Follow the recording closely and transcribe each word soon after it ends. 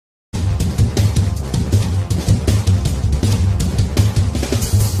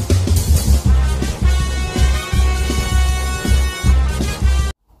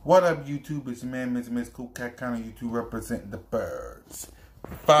What up, YouTube? It's your man, Miss Cool Cat Counter YouTube, representing the birds.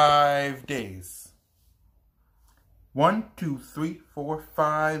 5 days. 1, 2, 3, 4,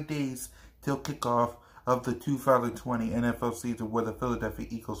 5 days till kickoff of the 2020 NFL season, where the Philadelphia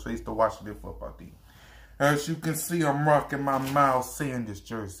Eagles face the Washington football team. As you can see, I'm rocking my Miles Sanders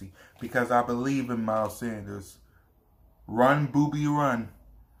jersey because I believe in Miles Sanders. Run, booby, run.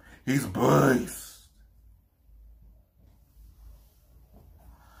 He's beast.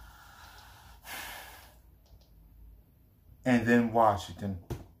 And then Washington.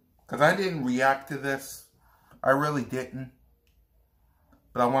 Because I didn't react to this. I really didn't.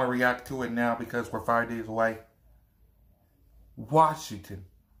 But I want to react to it now because we're 5 days away. Washington.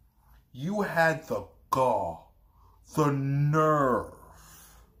 You had the gall, the nerve,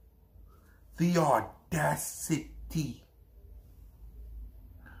 the audacity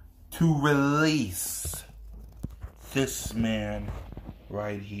to release this man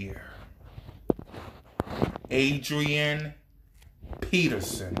right here. Adrian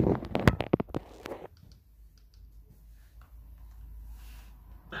Peterson. Be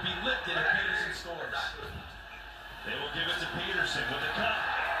lifted if Peterson scores. They will give it to Peterson with the cut.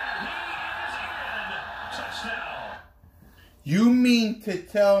 He's in. Touchdown. You mean to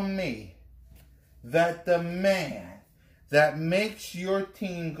tell me that the man that makes your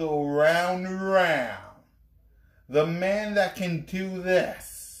team go round and round, the man that can do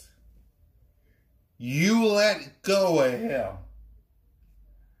this, you let go of him?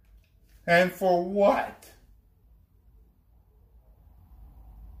 And for what?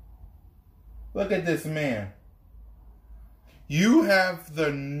 Look at this man. You have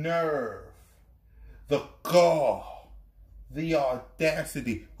the nerve, the gall, the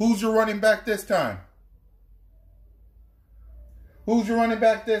audacity. Who's your running back this time? Who's your running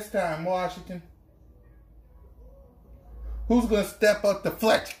back this time, Washington? Who's going to step up to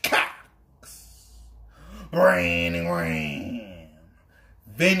Fletch Cox? Brandon Graham,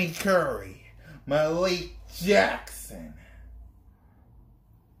 Vinny Curry, Malik Jackson.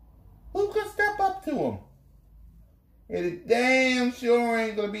 Who can step up to him? It damn sure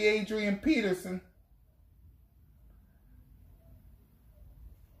ain't going to be Adrian Peterson.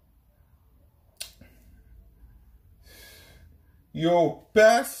 Your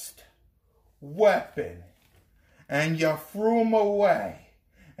best weapon, and you threw him away,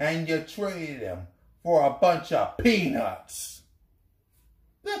 and you traded him for a bunch of peanuts.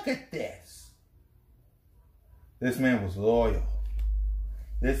 Look at this. This man was loyal.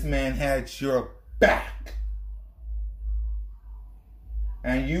 This man had your back.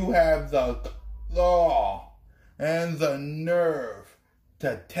 And you have the law and the nerve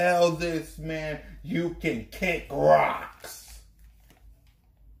to tell this man you can kick rocks.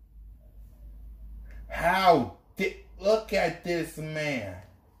 Look at this man.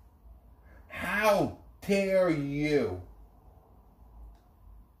 How dare you?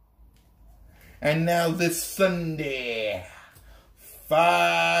 And now this Sunday,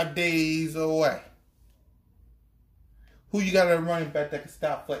 5 days away, who you got a running back that can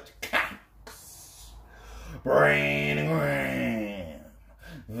stop Fletch Cox? Brandon Graham,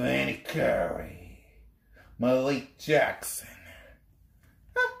 Vinny Curry, Malik Jackson.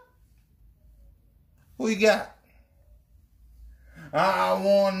 Huh? Who you got? I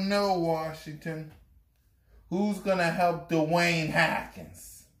want to know, Washington, who's going to help Dwayne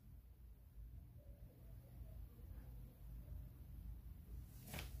Haskins?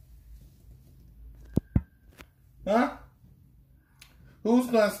 Huh? Who's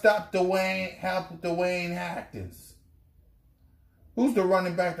going to help Dwayne Haskins? Who's the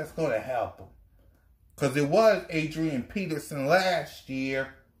running back that's going to help him? Because it was Adrian Peterson last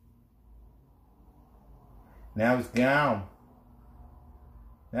year. Now he's gone.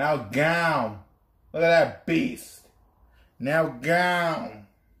 Now gone. Look at that beast. Now gone.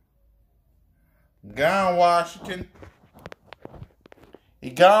 Gone, Washington.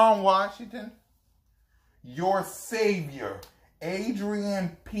 He gone, Washington. Your savior,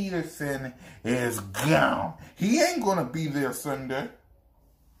 Adrian Peterson, is gone. He ain't going to be there Sunday.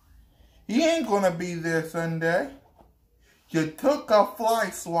 He ain't going to be there Sunday. You took a fly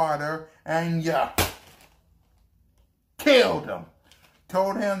swatter and you killed him.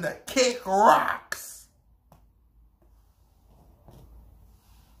 Told him to kick rocks.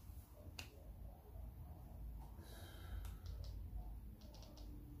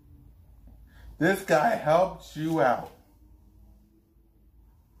 This guy helped you out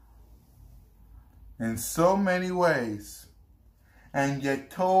in so many ways. And you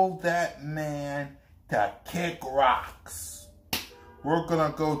told that man to kick rocks. We're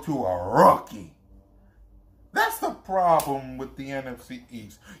going to go to a rookie. That's the problem with the NFC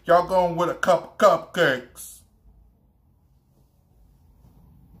East. Y'all going with a cup of cupcakes.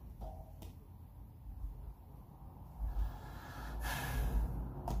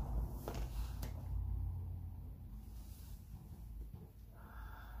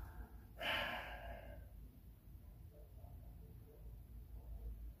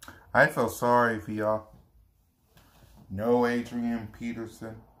 I feel sorry for y'all. No Adrian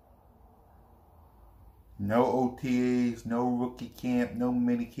Peterson. No OTAs, no rookie camp, no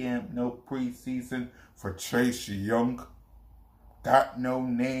mini camp, no preseason for Chase Young. Got no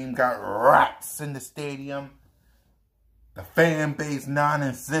name, got rats in the stadium. The fan base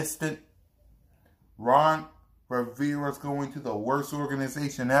non-existent. Ron Rivera's going to the worst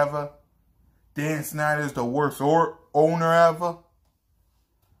organization ever. Dan Snyder's the worst owner ever.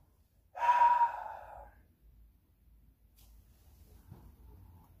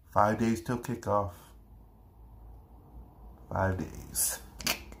 Five days till kickoff. 5 days.